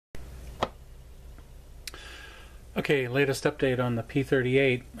Okay, latest update on the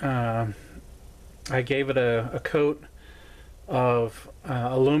P38. I gave it a coat of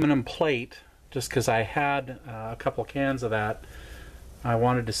aluminum plate just because I had a couple cans of that. I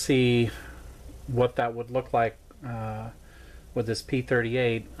wanted to see what that would look like with this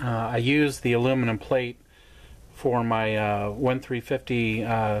P38. I used the aluminum plate for my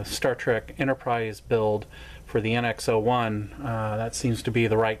 1350 Star Trek Enterprise build for the NX-01. That seems to be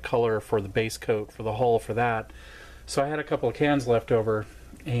the right color for the base coat for the hull for that. So I had a couple of cans left over,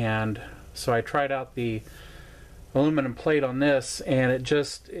 and so I tried out the aluminum plate on this, and it's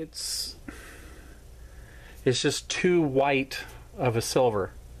just too white of a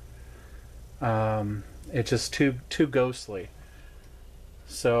silver. It's just too ghostly.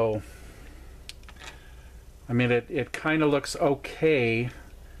 So I mean, it kind of looks okay,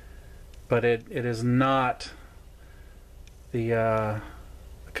 but it is not the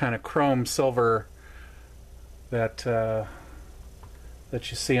kind of chrome silver that that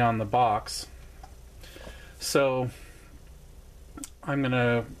you see on the box. So I'm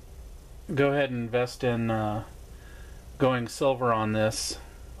gonna go ahead and invest in going silver on this,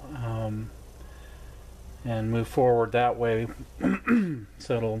 and move forward that way.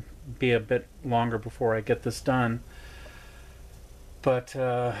 So it'll be a bit longer before I get this done. But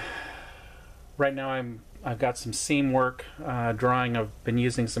right now I've got some seam work drawing. I've been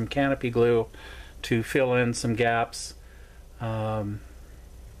using some canopy glue to fill in some gaps. But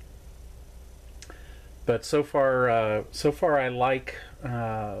so far I like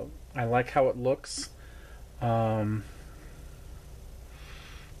how it looks.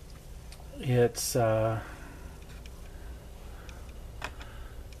 It's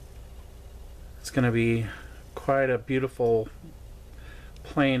going to be quite a beautiful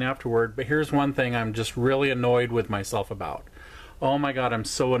plane afterward. But here's one thing I'm just really annoyed with myself about. Oh my god, I'm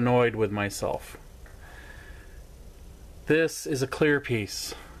so annoyed with myself. This is a clear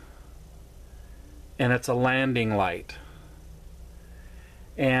piece, and it's a landing light.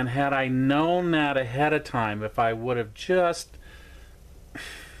 And had I known that ahead of time, if I would have just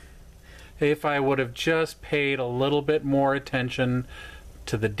paid a little bit more attention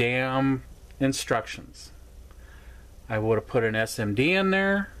to the damn instructions, I would have put an SMD in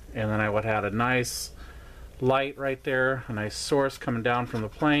there, and then I would have had a nice light right there, a nice source coming down from the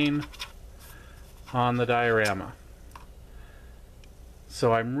plane on the diorama.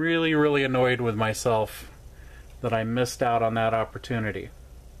 So I'm really, really annoyed with myself that I missed out on that opportunity.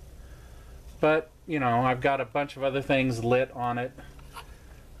 But, you know, I've got a bunch of other things lit on it,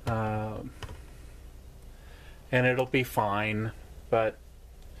 and it'll be fine. But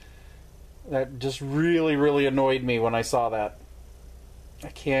that just really, really annoyed me when I saw that. I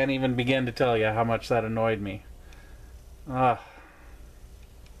can't even begin to tell you how much that annoyed me.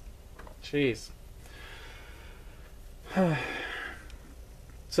 Jeez.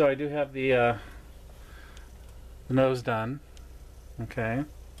 So I do have the nose done. Okay.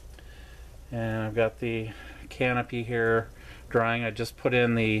 And I've got the canopy here drying. I just put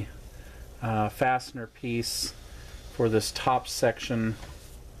in the fastener piece for this top section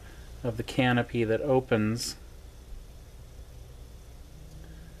of the canopy that opens.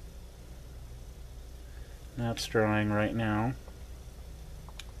 That's drying right now.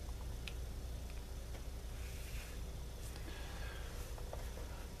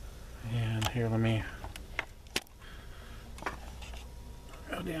 And here, let me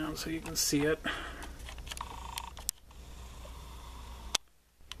go down so you can see it.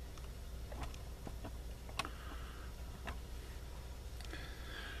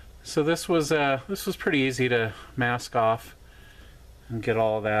 So this was pretty easy to mask off and get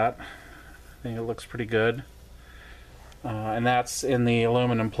all of that. I think it looks pretty good. And that's in the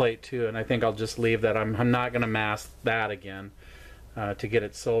aluminum plate too, and I think I'll just leave that. I'm not going to mask that again to get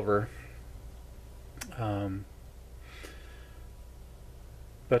it silver.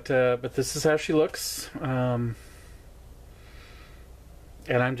 But this is how she looks, and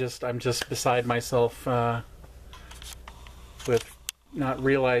I'm just beside myself with not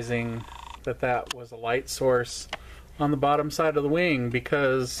realizing that was a light source on the bottom side of the wing,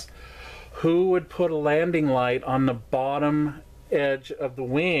 because who would put a landing light on the bottom edge of the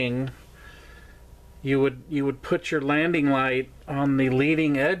wing? You would put your landing light on the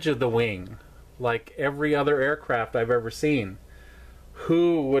leading edge of the wing, like every other aircraft I've ever seen.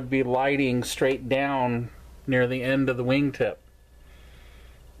 Who would be lighting straight down near the end of the wingtip?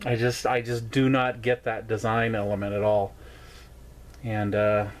 I just do not get that design element at all. And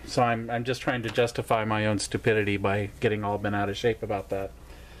so I'm just trying to justify my own stupidity by getting all bent out of shape about that.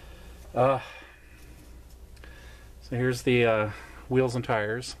 So here's the wheels and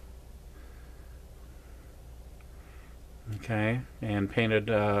tires. Okay, and painted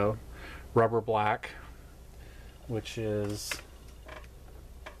rubber black, which is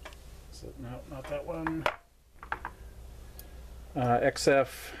it, no, not that one.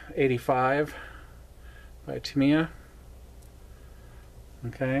 XF85 by Tamiya.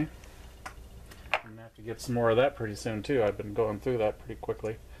 Okay. I'm gonna have to get some more of that pretty soon too. I've been going through that pretty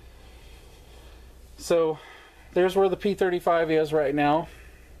quickly. So there's where the P35 is right now.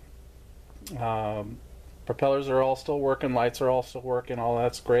 Propellers are all still working, lights are all still working, all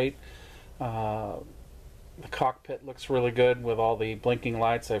that's great. The cockpit looks really good with all the blinking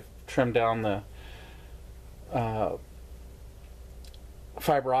lights. I've trimmed down the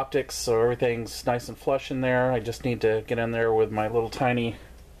fiber optics so everything's nice and flush in there. I just need to get in there with my little tiny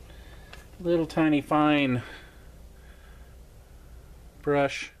fine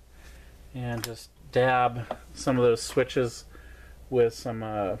brush and just dab some of those switches with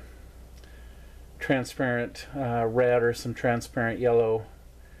some transparent red or some transparent yellow,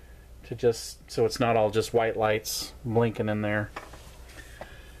 to just so it's not all just white lights blinking in there.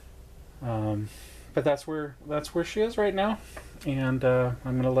 But that's where she is right now, and I'm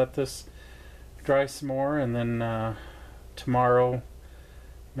gonna let this dry some more, and then tomorrow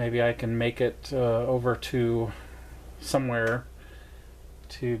maybe I can make it over to somewhere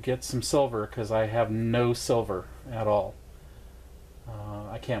to get some silver, because I have no silver at all.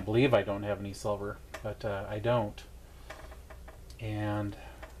 I can't believe I don't have any silver, but I don't, and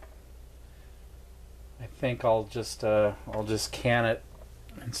I think I'll just can it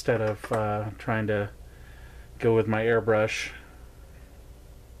instead of trying to go with my airbrush,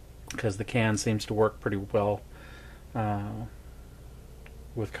 because the can seems to work pretty well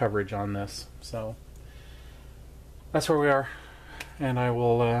with coverage on this. So that's where we are, and I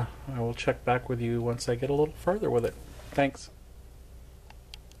will check back with you once I get a little further with it. Thanks.